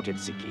we shouted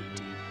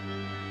Sikiti,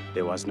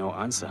 there was no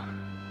answer.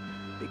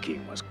 The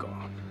king was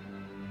gone.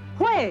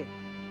 Where?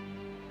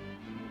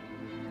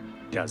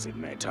 Does it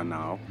matter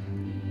now?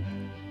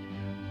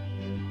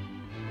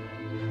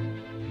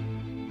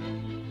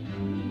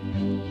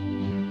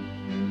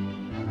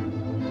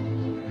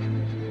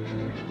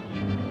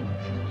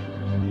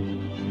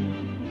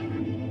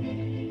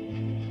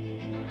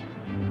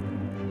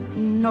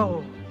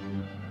 No,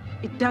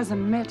 it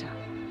doesn't matter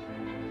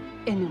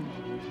anymore.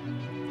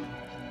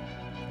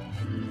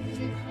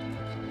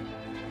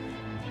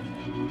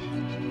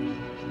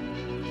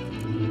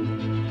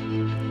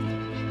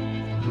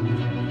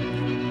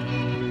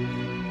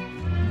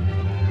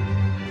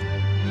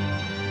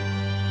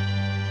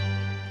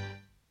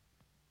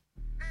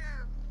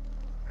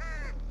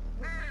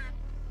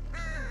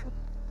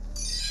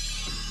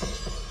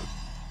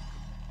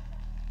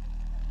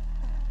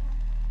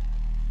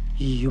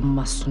 You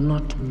must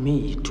not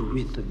meet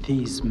with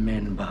these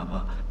men,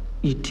 Baba.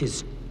 It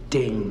is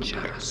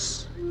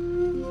dangerous.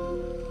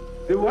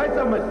 The whites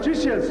are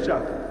magicians,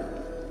 Shaka.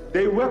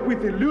 They work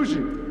with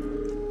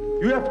illusion.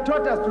 You have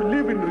taught us to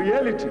live in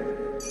reality.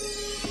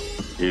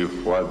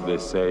 If what they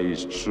say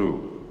is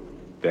true,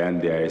 then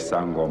their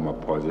Sangoma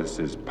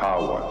possesses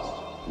powers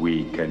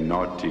we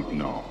cannot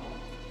ignore.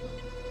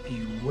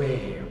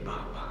 Beware,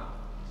 Baba.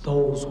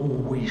 Those who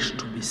wish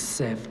to be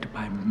saved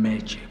by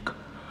magic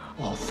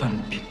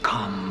often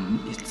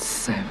become its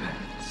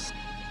servants.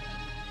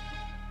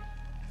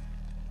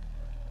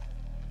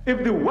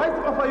 If the whites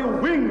offer you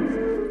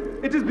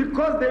wings, it is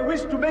because they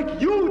wish to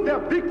make you their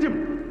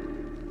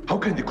victim. How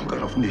can the conqueror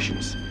of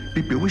nations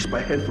be bewitched by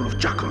a handful of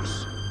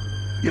jackals?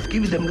 You have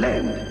given them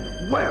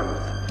land,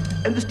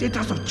 wealth, and the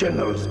status of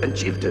generals and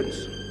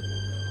chieftains.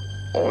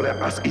 All I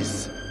ask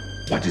is,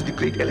 what is the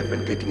great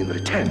elephant getting in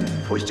return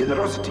for his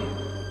generosity?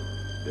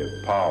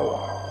 The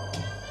power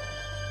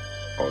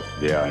of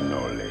their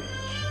knowledge.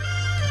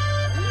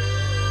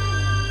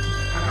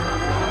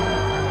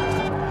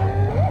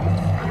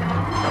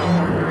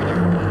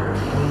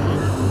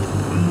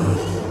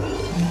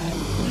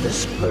 The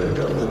spirit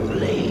of the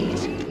blade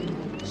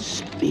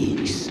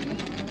speaks.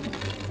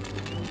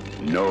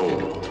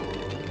 No.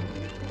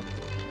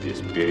 The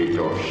spirit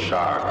of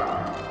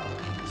Shaka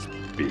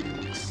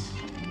speaks.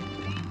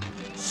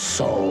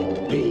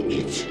 So be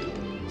it,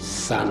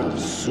 son of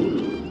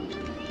Zulu.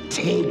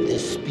 Take the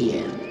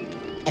spear,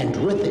 and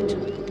with it,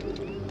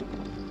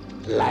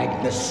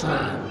 like the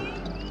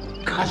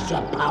sun, cast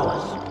your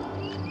powers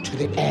to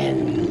the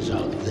ends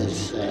of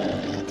this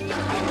earth.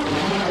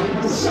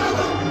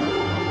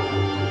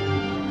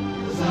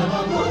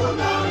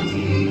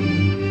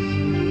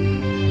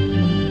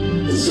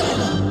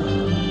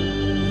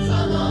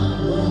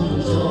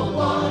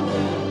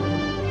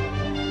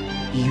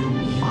 You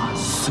are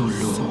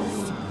Zulu.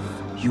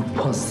 You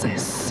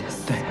possess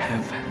the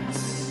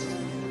heavens.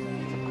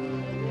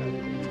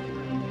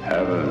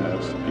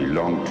 Heavens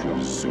belong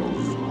to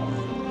Zulu,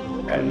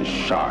 and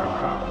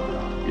Shaka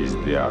is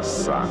their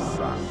son.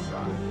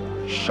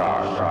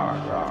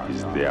 Shaka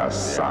is their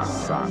son.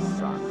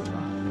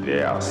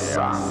 Their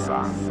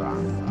son.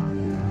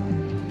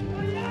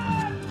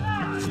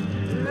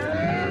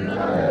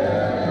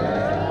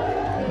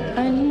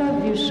 I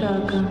love you,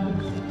 Shaka.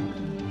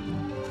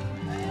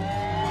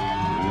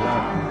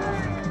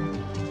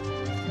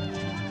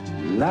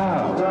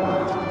 Love.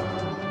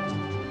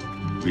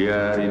 We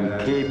are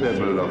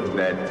incapable of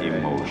that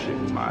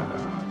emotion,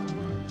 Mother.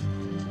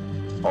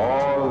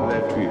 All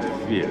that we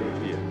feel,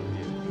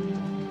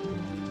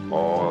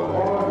 all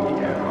that we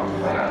ever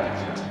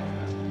felt,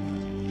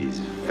 is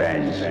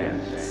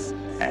vengeance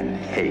and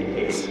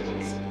hate.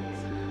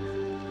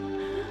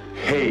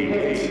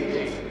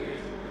 Hate.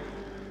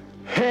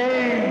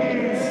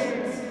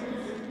 Hate!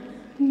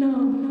 No,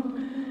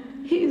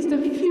 he is the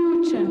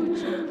future.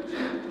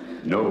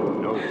 No.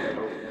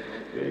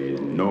 There is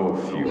no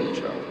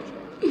future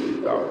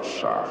without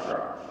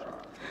Shaka.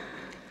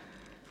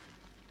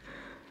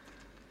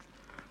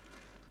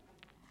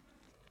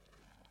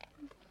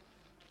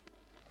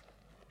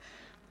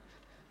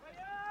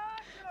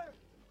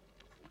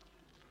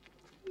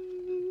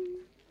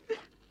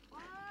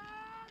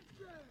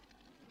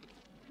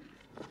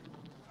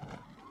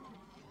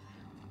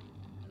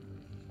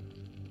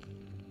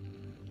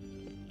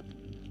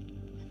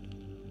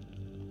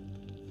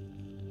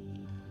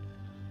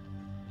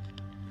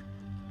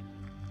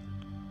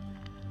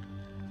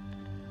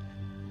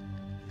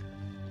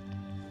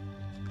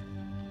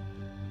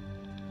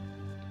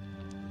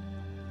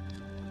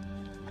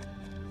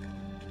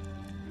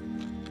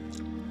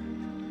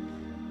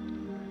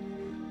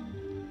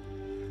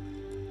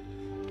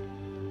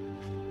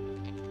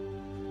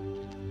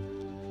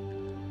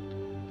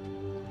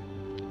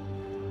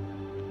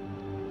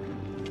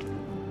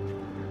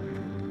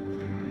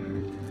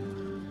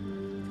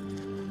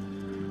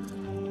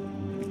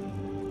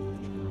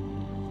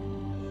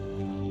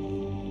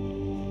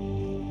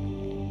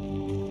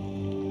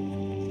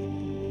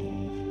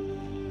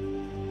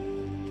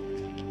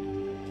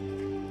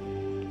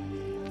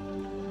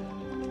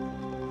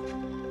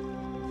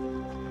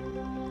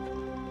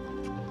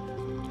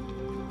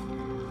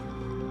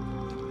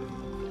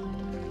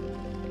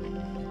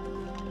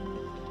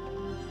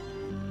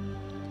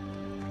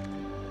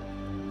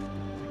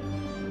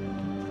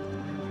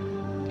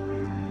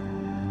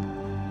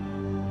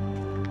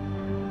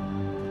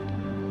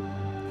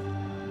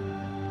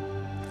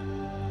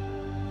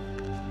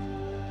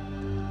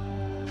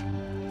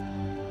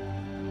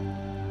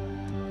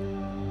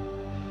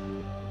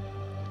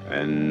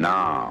 And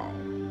now,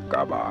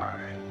 Gabai,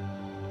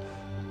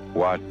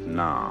 what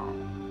now?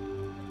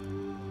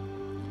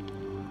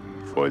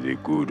 For the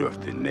good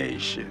of the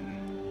nation,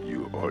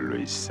 you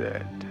always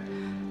said.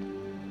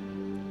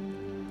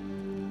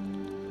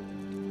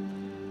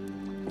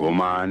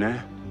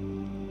 Gomane?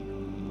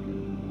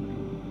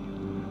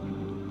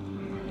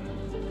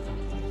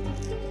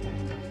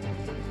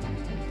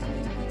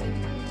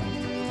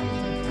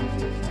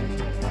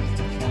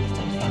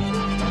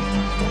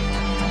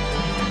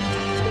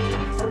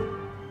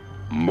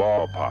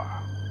 Mbopa.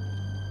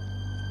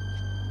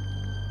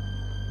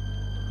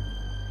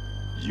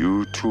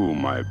 You too,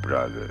 my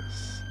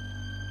brothers.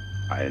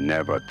 I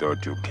never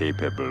thought you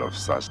capable of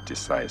such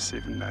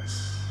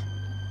decisiveness.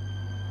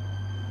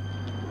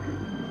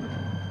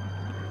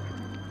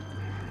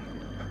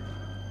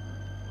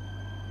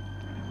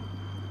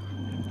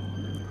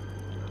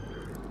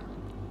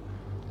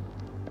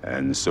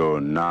 And so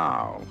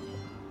now,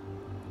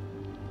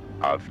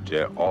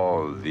 after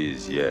all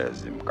these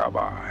years in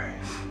Kabai,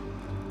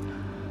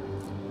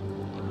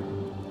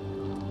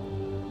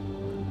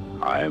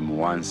 I am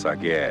once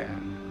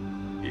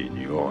again in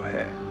your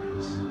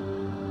hands.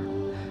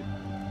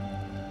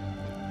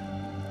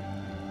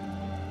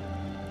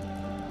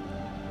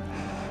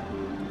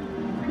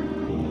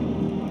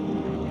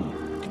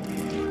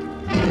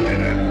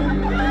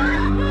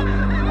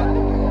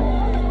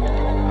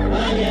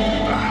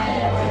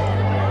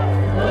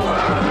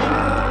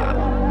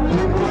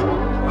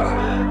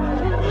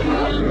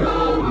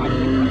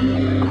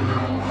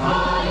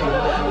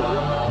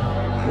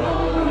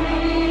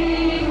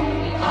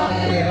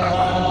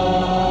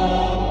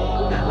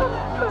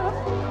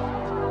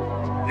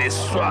 The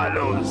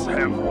swallows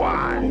have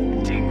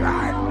won,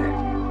 Tingan.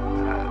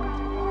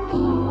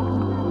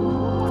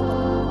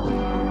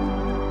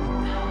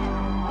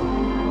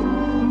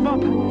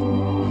 Bob,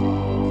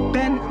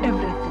 ban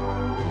everything.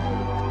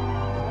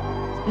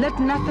 Let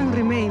nothing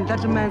remain that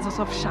reminds us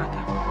of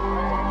Shaka.